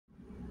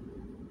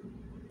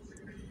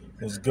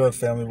What's good,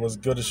 family? What's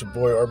good? It's your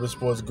boy, Urban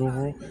Sports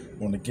Guru. I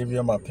want to give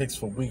you my picks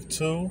for week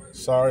 2.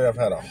 Sorry, I've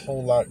had a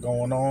whole lot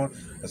going on.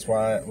 That's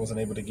why I wasn't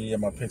able to give you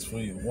my picks for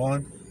week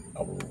 1.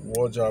 I will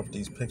reward y'all with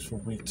these picks for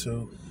week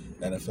 2.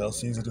 NFL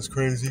season is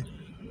crazy.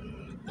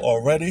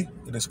 Already,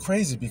 it is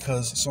crazy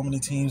because so many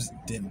teams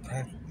didn't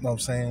practice. You know what I'm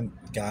saying?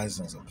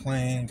 Guys aren't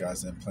playing.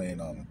 Guys aren't playing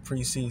on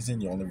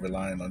preseason. You're only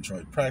relying on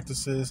joint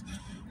practices.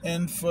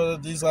 And for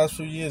these last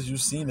few years,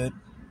 you've seen it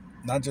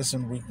not just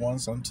in week 1.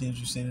 Some teams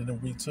you've seen it in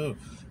week 2.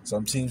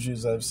 Some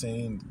teams I've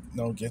seen,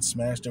 get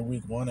smashed in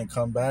week 1 and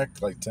come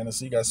back. Like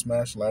Tennessee got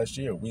smashed last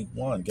year, week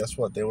 1. Guess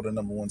what? They were the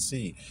number 1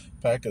 seed.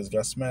 Packers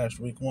got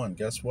smashed week 1.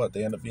 Guess what?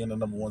 They end up being the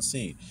number 1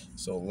 seed.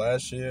 So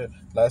last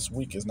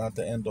week is not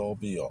the end all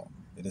be all.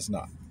 It is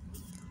not.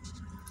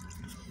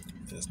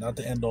 It is not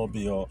the end all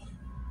be all.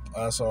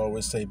 As I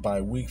always say, by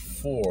week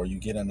 4, you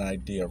get an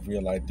idea, a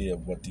real idea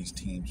of what these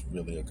teams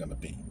really are going to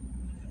be.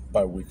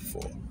 By week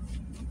 4.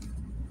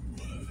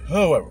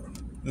 However,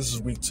 this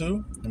is week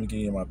 2. Let me give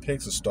you my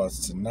picks. It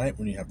starts tonight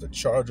when you have the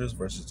Chargers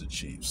versus the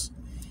Chiefs.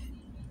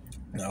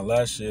 Now,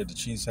 last year, the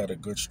Chiefs had a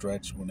good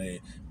stretch when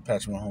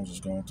Patrick Mahomes was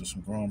going through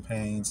some growing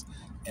pains,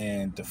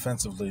 and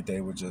defensively,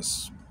 they were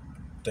just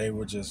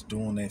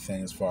doing their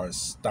thing as far as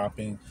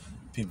stopping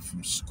people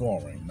from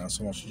scoring. Not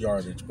so much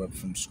yardage, but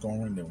from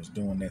scoring, they was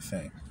doing their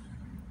thing.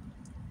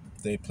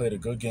 They played a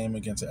good game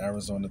against the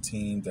Arizona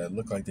team that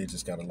looked like they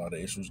just got a lot of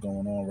issues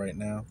going on right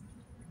now.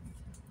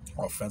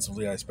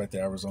 Offensively, I expect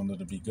Arizona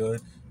to be good.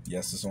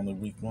 Yes, it's only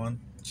week 1.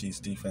 Chiefs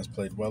defense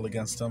played well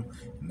against them.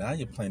 Now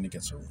you're playing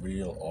against a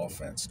real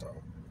offense,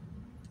 though.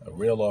 A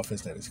real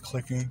offense that is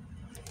clicking.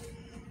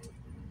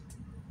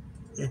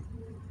 You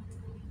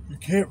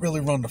can't really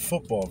run the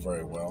football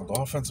very well. The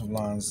offensive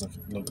lines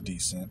look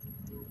decent.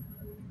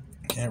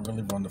 Can't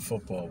really run the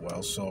football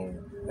well. So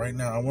right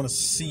now, I want to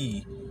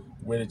see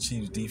where the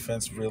Chiefs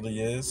defense really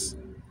is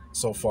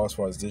so far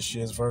as this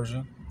year's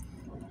version.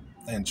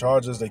 And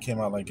Chargers, they came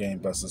out like game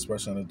best,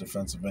 especially on the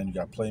defensive end. You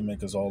got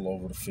playmakers all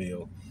over the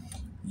field.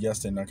 Yes,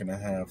 they're not going to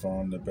have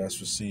the best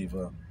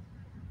receiver.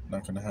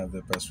 Not going to have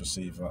their best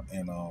receiver.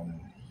 And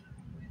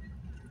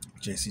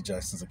J.C.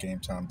 Jackson's a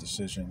game-time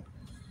decision.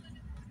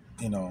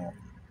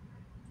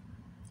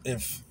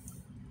 If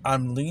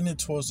I'm leaning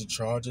towards the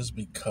Chargers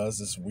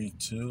because it's week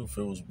 2. If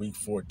it was week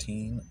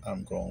 14,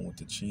 I'm going with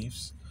the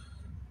Chiefs.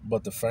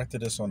 But the fact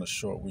that it's on a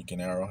short week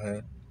in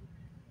Arrowhead,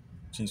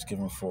 Chiefs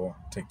giving 4,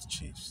 take the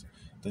Chiefs.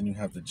 Then you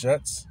have the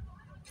Jets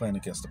playing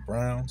against the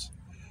Browns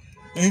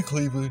in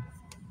Cleveland.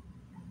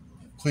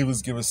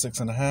 Cleveland's giving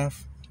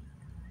 6.5.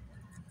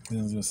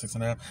 Cleveland's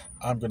giving 6.5.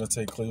 I'm going to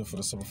take Cleveland for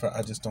the simple fact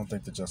I just don't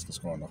think the Jets can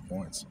score enough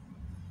points.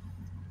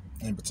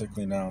 And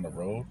particularly now on the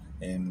road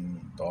and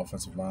the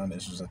offensive line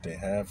issues that they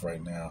have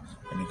right now,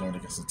 and they're going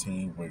against a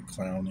team with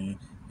Clowney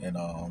and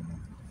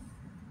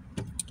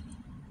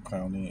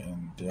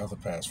the other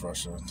pass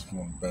rusher,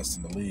 one of the best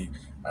in the league.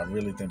 I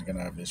really think they're going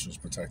to have issues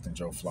protecting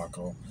Joe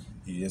Flacco.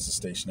 He is a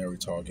stationary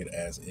target,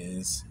 as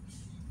is.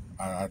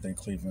 I think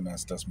Cleveland,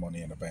 that's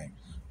money in the bank.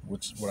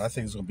 What I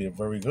think is going to be a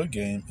very good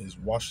game is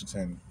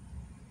Washington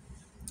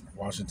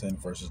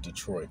versus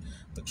Detroit.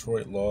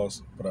 Detroit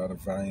lost, put out a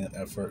valiant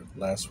effort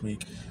last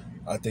week.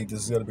 I think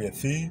this is going to be a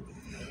theme.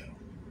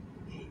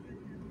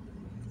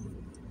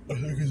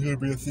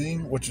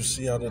 What you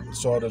saw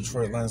the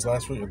Detroit Lions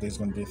last week, I think it's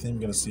going to be a theme.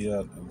 You're going to see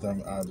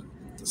the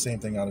same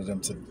thing out of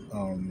them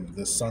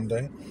this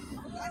Sunday.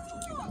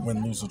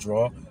 Win, lose, or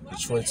draw.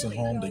 Detroit's at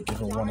home. They give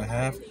them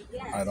 1.5.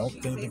 I don't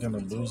think they're going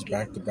to lose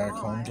back-to-back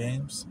home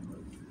games.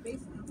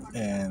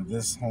 And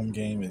this home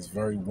game is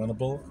very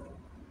winnable.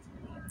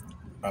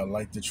 I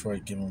like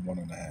Detroit giving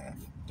 1.5.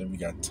 Then we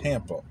got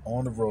Tampa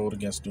on the road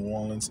against New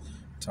Orleans.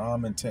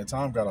 Tom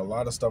got a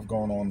lot of stuff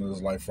going on in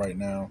his life right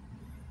now.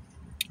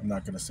 I'm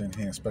not going to sit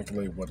here and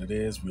speculate what it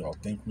is. We all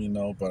think we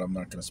know, but I'm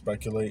not going to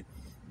speculate.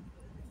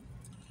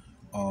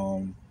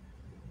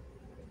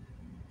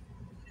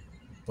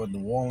 But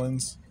New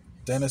Orleans,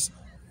 Dennis,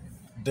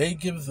 they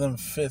give them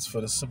fits for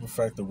the simple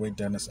fact the way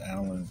Dennis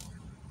Allen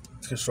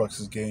constructs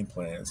his game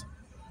plans.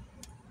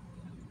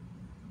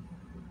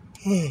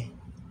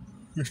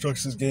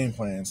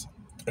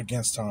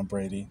 Against Tom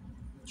Brady.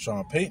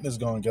 Sean Payton is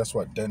gone. Guess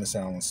what? Dennis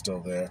Allen's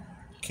still there.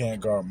 Can't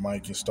guard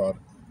Mike. He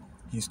started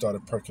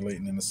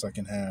percolating in the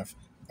second half.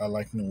 I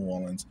like New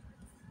Orleans.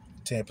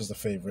 Tampa's the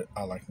favorite.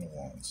 I like New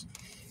Orleans.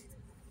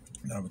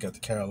 Now we got the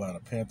Carolina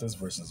Panthers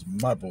versus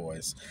my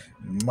boys,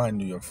 my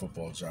New York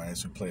Football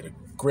Giants, who played a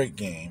great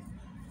game,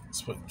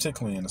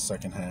 particularly in the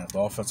second half. The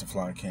offensive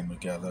line came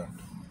together.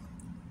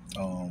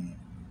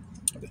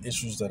 The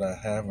issues that I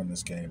have in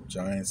this game,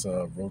 Giants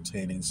are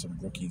rotating some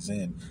rookies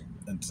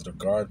into the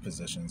guard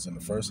positions. In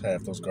the first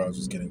half, those guards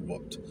was getting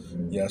whooped.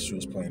 Yes, she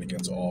was playing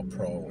against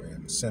All-Pro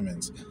and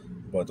Simmons,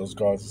 but those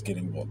guards was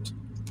getting whooped.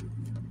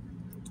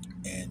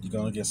 And you're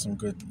going to get some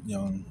good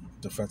young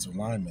defensive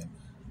linemen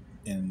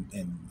in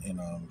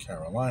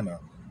Carolina,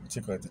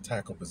 particularly at the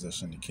tackle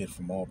position, the kid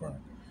from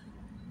Auburn.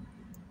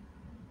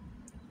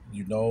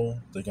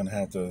 They're going to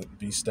have to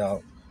be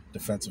stout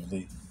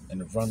defensively in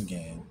the run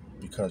game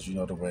because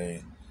the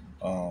way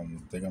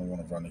They're going to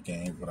want to run the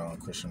game without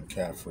Christian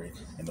McCaffrey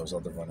and those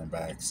other running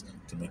backs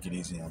to make it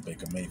easy on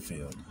Baker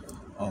Mayfield.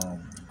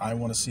 I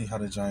want to see how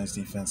the Giants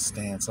defense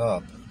stands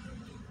up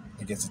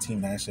against a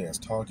team that actually has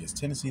targets.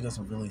 Tennessee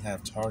doesn't really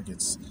have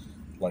targets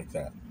like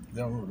that.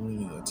 They're not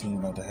really a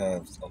team that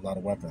has a lot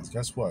of weapons.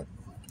 Guess what?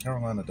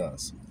 Carolina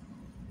does.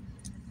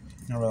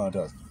 Carolina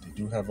does. They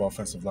do have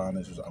offensive line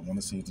issues. I want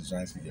to see if the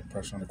Giants can get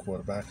pressure on the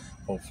quarterback.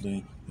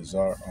 Hopefully,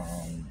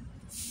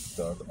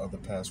 the other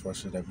pass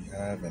rusher that we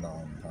have, and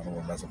I don't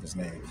want to mess up his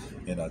name,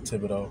 and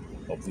Thibodeau.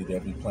 Hopefully they'll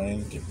be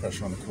playing, get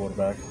pressure on the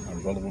quarterback.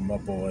 I'm rolling with my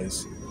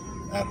boys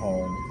at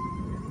home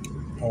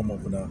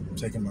opener. I'm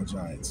taking my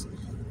Giants.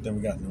 Then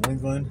we got New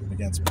England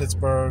against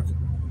Pittsburgh.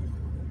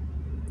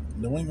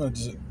 New England,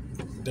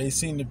 they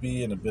seem to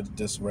be in a bit of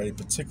disarray,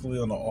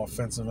 particularly on the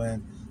offensive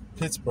end.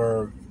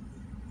 Pittsburgh,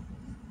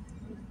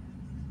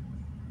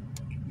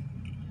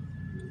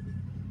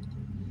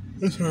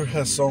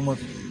 has so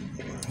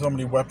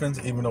many weapons,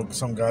 even though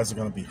some guys are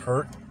going to be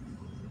hurt.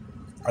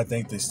 I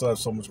think they still have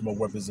so much more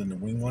weapons than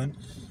New England.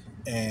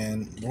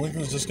 And New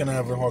England's just going to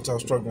have a hard time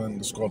struggling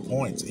to score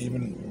points,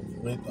 even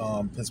with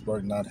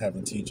Pittsburgh not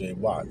having T.J.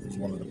 Watt, who's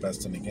one of the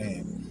best in the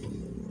game.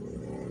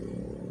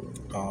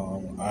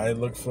 I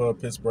look for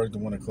Pittsburgh to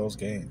win a close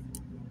game,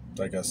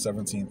 like a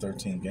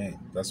 17-13 game.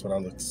 That's what I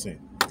look to see.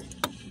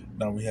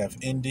 Now we have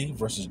Indy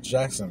versus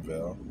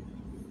Jacksonville.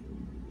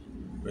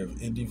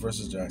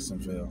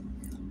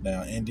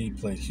 Now, Indy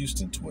played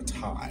Houston to a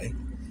tie,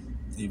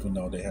 even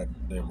though their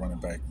running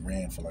back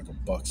ran for like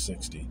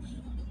 $160.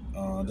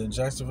 Then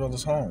Jacksonville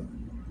is home.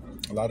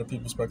 A lot of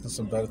people expecting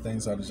some better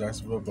things out of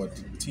Jacksonville, but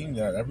the team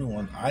that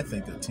I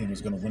think the team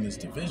is going to win this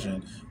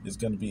division is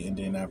going to be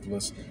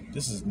Indianapolis.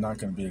 This is not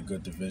going to be a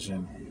good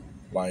division.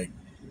 Like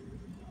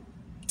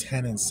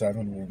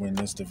 10-7 will win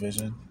this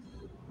division,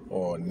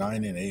 or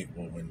 9-8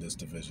 will win this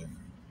division.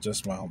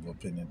 Just my humble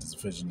opinion. This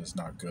division is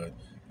not good.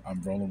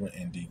 I'm rolling with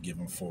Indy,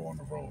 giving 4 on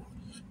the road.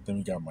 Then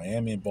we got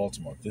Miami and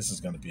Baltimore. This is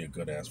going to be a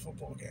good-ass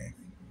football game.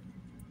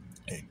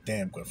 A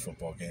damn good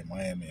football game.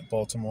 Miami and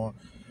Baltimore.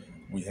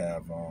 We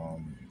have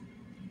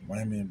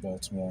Miami and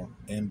Baltimore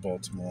in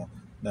Baltimore.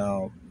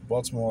 Now,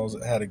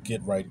 Baltimore's had a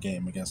get-right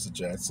game against the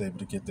Jets, able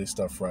to get their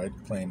stuff right,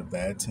 playing a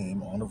bad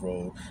team on the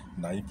road.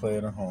 Now you play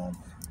it at home.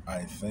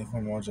 I think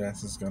Lamar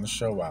Jackson's going to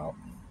show out.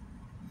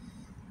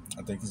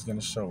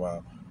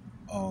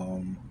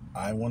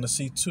 I want to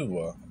see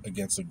Tua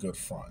against a good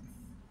front.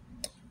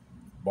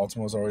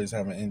 Baltimore's already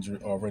having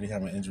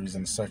injuries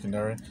in the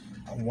secondary.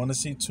 I want to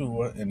see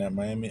Tua in that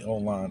Miami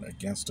O-line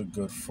against a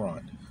good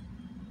front.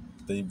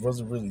 They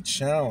wasn't really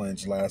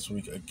challenged last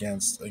week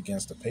against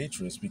the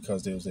Patriots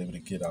because they was able to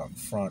get out in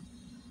front,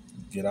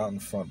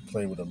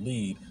 play with a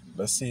lead.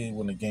 Let's see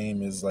when the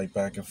game is like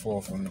back and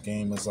forth, when the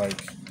game is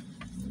like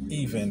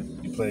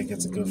even, you play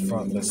against a good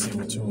front. Let's see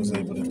what Tua was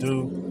able to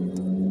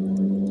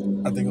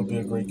do. I think it'll be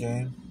a great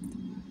game.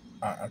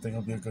 I think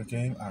it'll be a good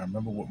game. I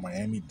remember what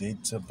Miami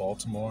did to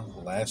Baltimore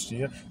last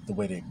year, the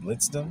way they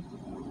blitzed them.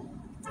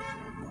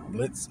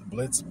 Blitz,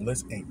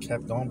 and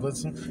kept on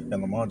blitzing,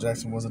 and Lamar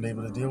Jackson wasn't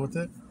able to deal with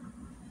it.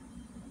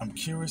 I'm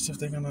curious if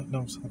they're going to,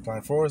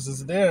 Brian Flores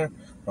is there.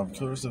 I'm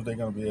curious if they're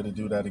going to be able to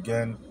do that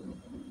again.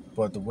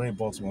 But the way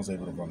Baltimore's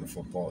able to run the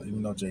football,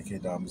 even though J.K.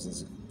 Dobbins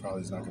is not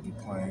going to be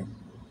playing,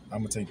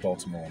 I'm going to take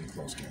Baltimore in the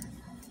close game.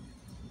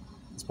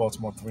 It's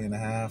Baltimore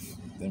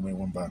 3.5. They may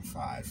win by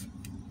 5.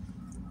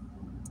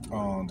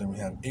 Then we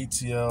have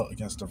ATL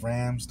against the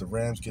Rams. The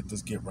Rams get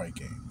this get-right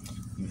game.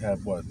 You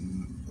have,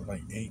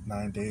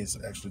 8-9 days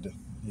extra.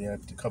 You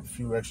had a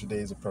few extra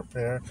days to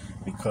prepare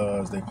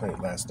because they played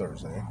last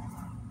Thursday.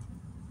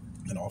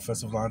 And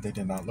offensive line, they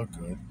did not look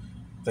good.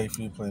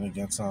 Thankfully, playing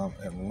against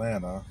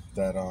Atlanta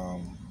that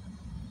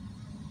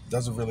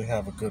doesn't really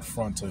have a good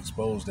front to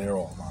expose their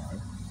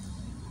O-line.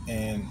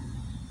 And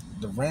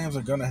the Rams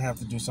are going to have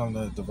to do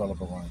something to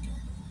develop a running game.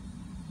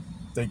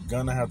 They're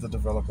going to have to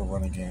develop a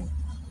running game.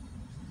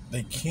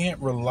 They can't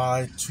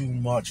rely too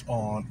much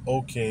on,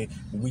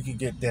 we can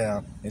get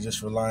down and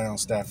just rely on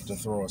Stafford to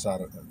throw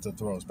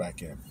us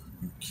back in.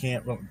 You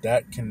can't.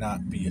 That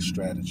cannot be a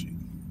strategy.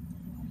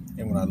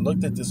 And when I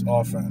looked at this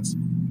offense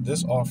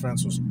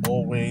was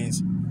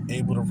always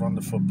able to run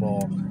the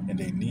football, and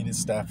they needed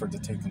Stafford to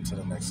take them to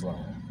the next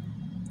level.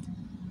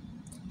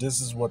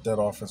 This is what that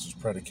offense was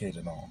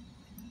predicated on.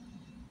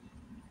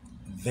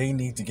 They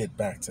need to get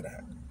back to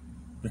that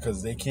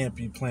because they can't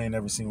be playing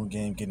every single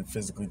game getting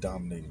physically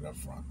dominated up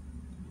front.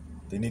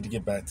 They need to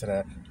get back to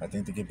that. I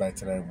think they get back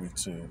to that in week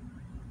 2.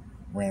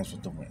 Rams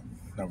with the win.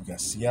 Now we got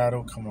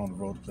Seattle coming on the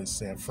road to play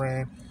San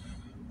Fran.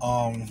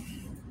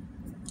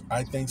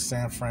 I think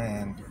San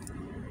Fran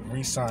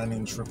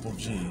re-signing Triple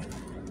G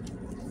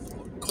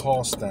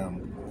cost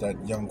them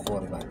that young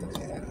quarterback that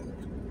they had.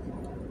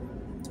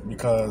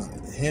 Because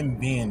him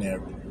being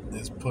there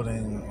is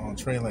putting on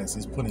Trey Lance,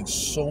 is putting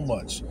so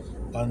much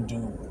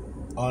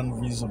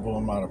unreasonable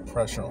amount of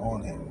pressure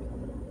on him.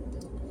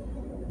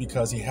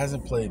 Because he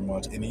hasn't played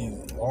much and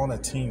he's on a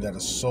team that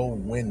is so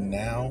win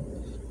now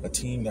a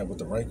team that with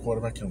the right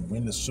quarterback can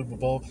win the Super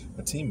Bowl,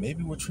 a team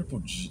maybe with Triple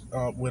G,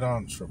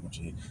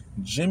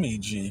 Jimmy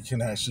G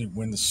can actually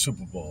win the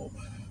Super Bowl,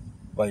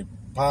 like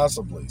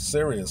possibly,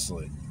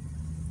 seriously.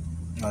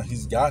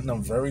 He's gotten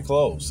them very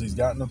close. He's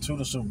gotten them to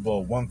the Super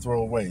Bowl, one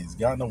throw away. He's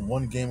gotten them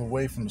one game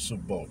away from the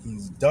Super Bowl.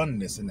 He's done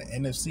this, and the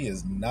NFC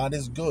is not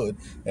as good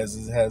as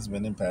it has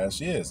been in past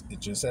years.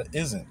 It just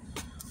isn't.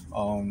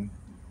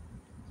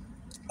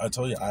 I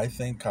told you, I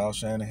think Kyle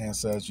Shanahan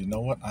says, you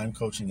know what, I'm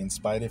coaching in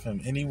spite of him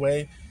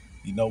anyway.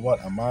 You know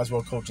what, I might as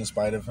well coach in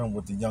spite of him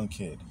with the young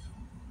kid.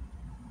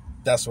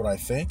 That's what I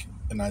think,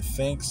 and I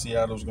think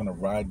Seattle's going to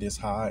ride this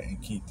high and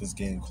keep this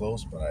game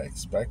close, but I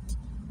expect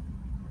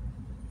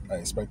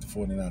the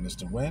 49ers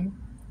to win,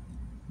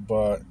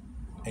 but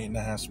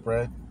 8.5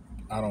 spread,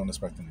 I don't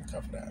expect them to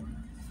cover that.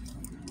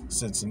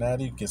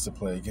 Cincinnati gets to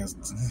play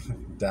against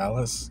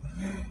Dallas.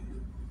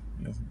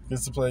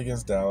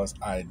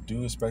 I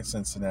do expect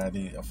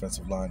Cincinnati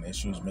offensive line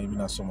issues, maybe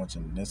not so much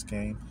in this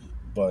game,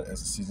 but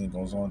as the season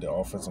goes on, their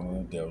offensive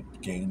line, they'll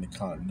gain the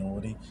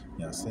continuity. You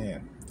know what I'm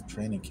saying? The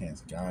training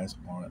camps, guys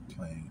aren't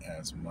playing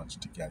as much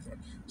together.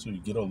 So you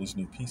get all these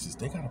new pieces,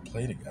 they got to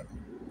play together.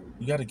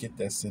 You got to get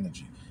that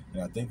synergy.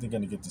 And I think they're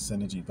going to get the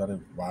synergy better.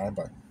 Why?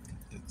 But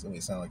it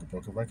may sound like a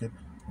broken record,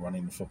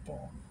 running the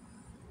football.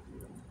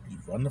 You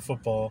run the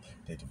football,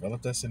 they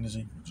develop that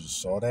synergy. You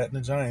just saw that in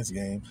the Giants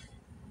game.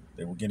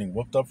 They were getting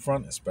whooped up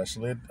front,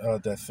 especially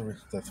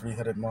that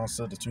three-headed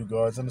monster, the two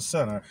guards in the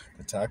center.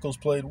 The tackles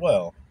played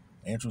well.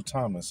 Andrew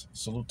Thomas,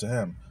 salute to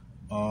him.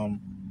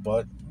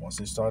 But once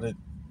they started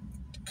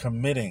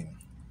committing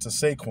to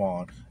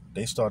Saquon,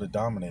 they started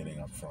dominating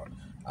up front.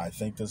 I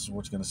think this is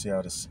what you're going to see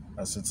out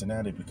of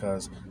Cincinnati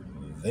because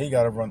they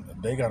got to run.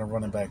 They got a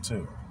running back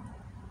too.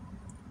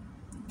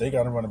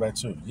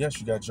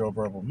 Yes, you got Joe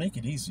Burrow. Make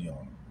it easy on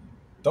him.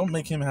 Don't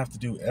make him have to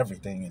do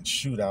everything and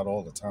shoot out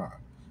all the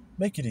time.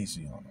 Make it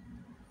easy on him.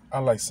 I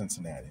like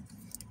Cincinnati.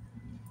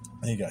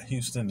 And you got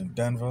Houston and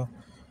Denver.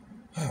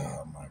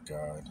 Oh, my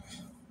God.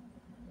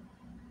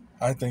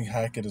 I think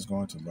Hackett is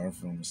going to learn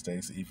from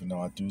mistakes, even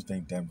though I do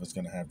think Denver's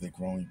going to have their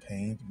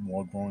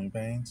more growing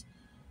pains.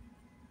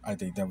 I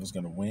think Denver's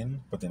going to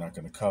win, but they're not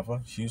going to cover.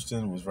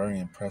 Houston was very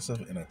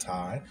impressive in a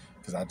tie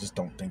because I just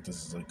don't think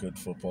this is a good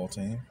football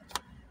team.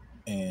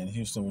 And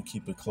Houston will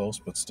keep it close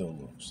but still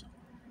lose.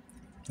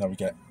 Now we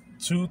got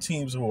two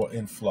teams who are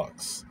in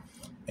flux.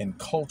 And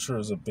culture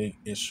is a big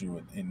issue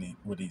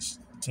with each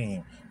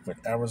team, with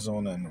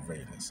Arizona and the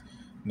Raiders.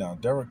 Now,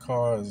 Derek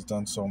Carr has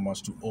done so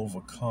much to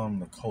overcome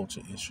the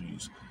culture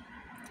issues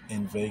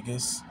in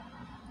Vegas,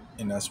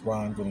 and that's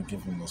why I'm going to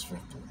give him this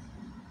victory.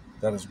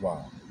 That is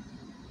why.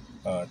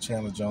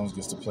 Chandler Jones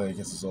gets to play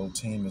against his old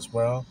team as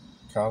well.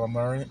 Kyler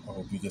Murray, I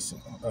hope you get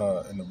some,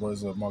 in the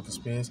words of Marcus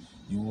Spears,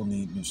 you will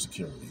need new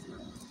security.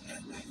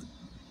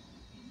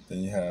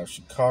 Then you have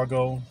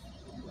Chicago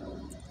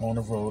on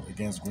the road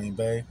against Green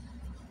Bay.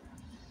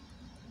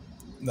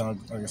 Now,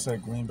 like I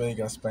said, Green Bay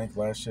got spanked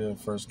last year,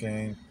 first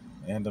game.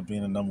 They ended up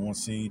being the number 1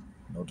 seed.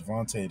 No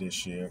Devontae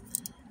this year.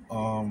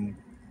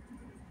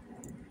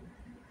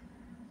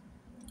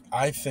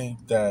 I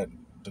think that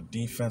the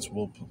defense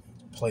will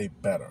play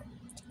better.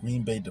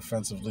 Green Bay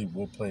defensively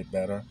will play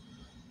better.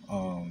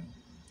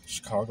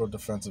 Chicago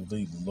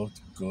defensively looked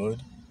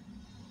good.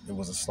 It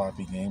was a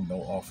sloppy game.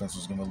 No offense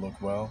was going to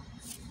look well.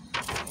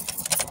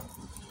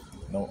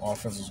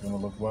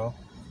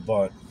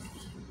 But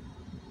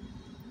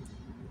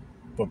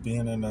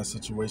being in that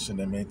situation,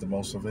 they made the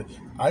most of it.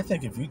 I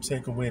think if you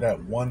take away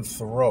that one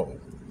throw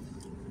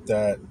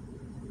that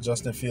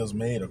Justin Fields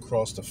made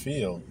across the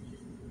field,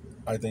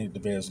 I think the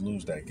Bears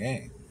lose that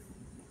game.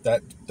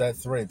 That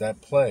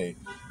play,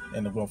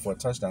 and they're going for a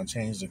touchdown,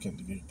 changed the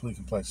complete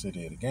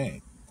complexity of the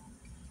game.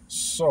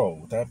 So,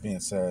 with that being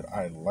said,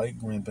 I like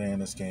Green Bay in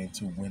this game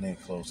to win a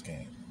close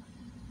game.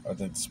 I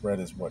think the spread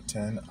is,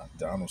 10? I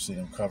don't see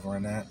them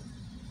covering that.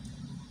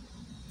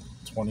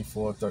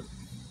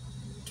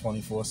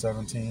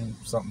 24-17,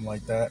 something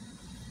like that.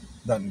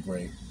 Nothing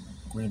great.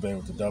 Green Bay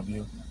with the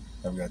W.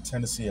 And we got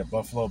Tennessee at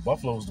Buffalo.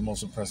 Buffalo is the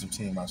most impressive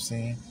team I've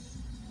seen.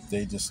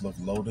 They just look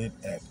loaded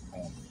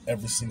on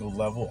every single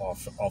level,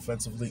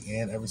 offensively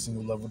and every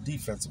single level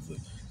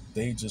defensively.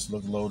 They just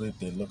look loaded.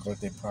 They look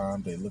like they're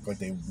primed. They look like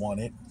they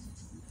want it.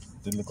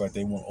 They look like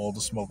they want all the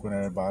smoke with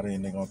everybody,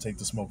 and they're going to take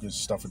the smoke and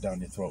stuff it down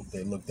their throat.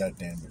 They look that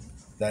damn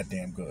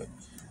good.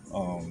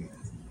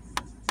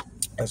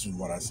 That's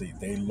what I see.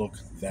 They look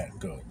that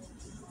good.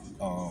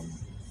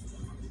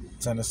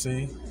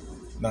 Tennessee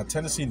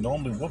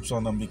normally whoops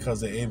on them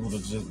because they're able to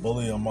just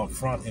bully them up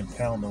front and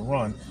pound the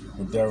run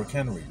with Derrick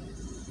Henry.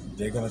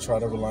 They're going to try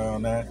to rely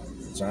on that.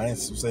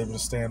 Giants was able to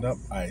stand up.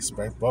 I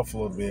expect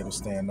Buffalo to be able to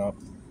stand up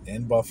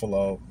in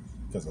Buffalo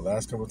because the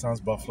last couple of times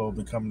Buffalo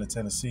been coming to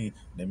Tennessee,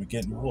 they've been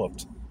getting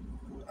whooped.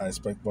 I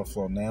expect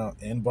Buffalo now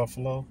in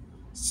Buffalo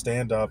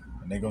stand up,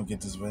 and they're going to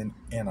get this win,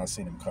 and I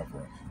see them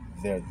covering.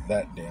 They're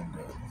that damn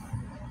good.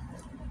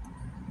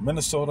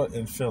 Minnesota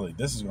and Philly.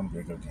 This is going to be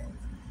a good game.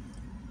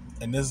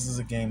 And this is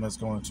a game that's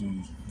going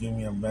to give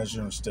me a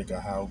measuring stick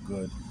of how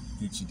good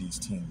each of these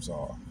teams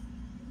are.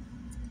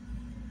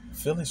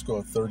 Philly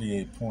scored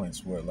 38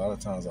 points, where a lot of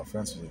times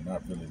offensively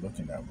not really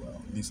looking that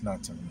well, at least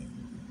not to me.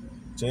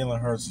 Jalen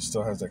Hurts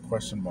still has that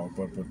question mark,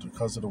 but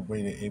because of the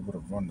way they're able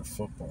to run the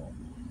football,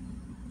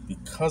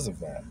 because of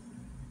that,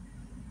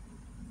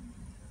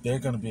 they're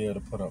going to be able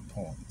to put up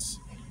points.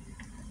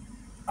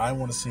 I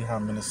want to see how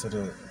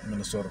Minnesota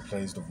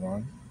plays the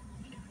run.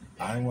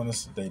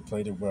 They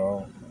played it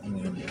well. I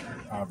mean,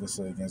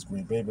 obviously against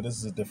Green Bay, but this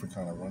is a different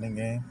kind of running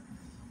game.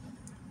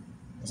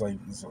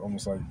 It's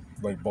almost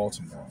like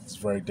Baltimore. It's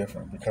very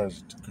different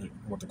because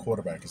what the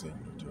quarterback is able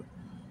to do.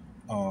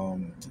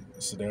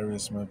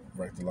 Sedarius Smith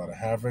wreaked a lot of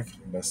havoc.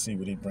 Let's see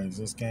what he brings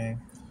this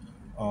game.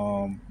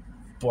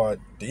 But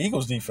the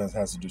Eagles defense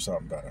has to do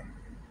something better.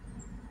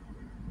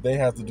 They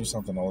have to do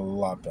something a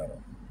lot better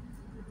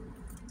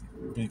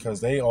because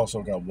they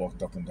also got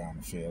walked up and down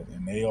the field,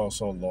 and they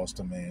also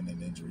lost a man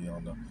in injury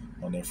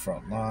on their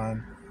front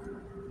line.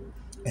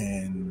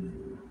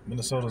 And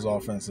Minnesota's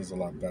offense is a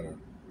lot better.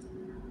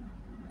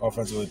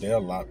 Offensively, they're a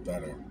lot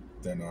better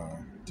than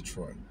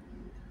Detroit.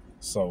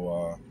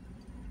 So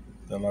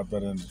they're a lot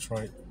better than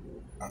Detroit.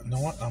 You know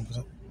what?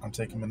 I'm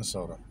taking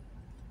Minnesota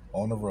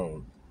on the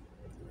road.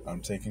 I'm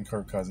taking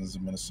Kirk Cousins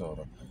in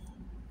Minnesota.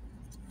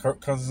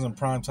 Kirk Cousins in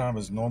prime time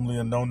is normally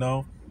a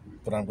no-no,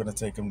 but I'm going to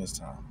take him this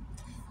time.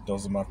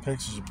 Those are my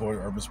picks. It's your boy,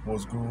 Urban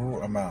Sports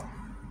Guru. I'm out.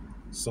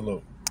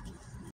 Salute.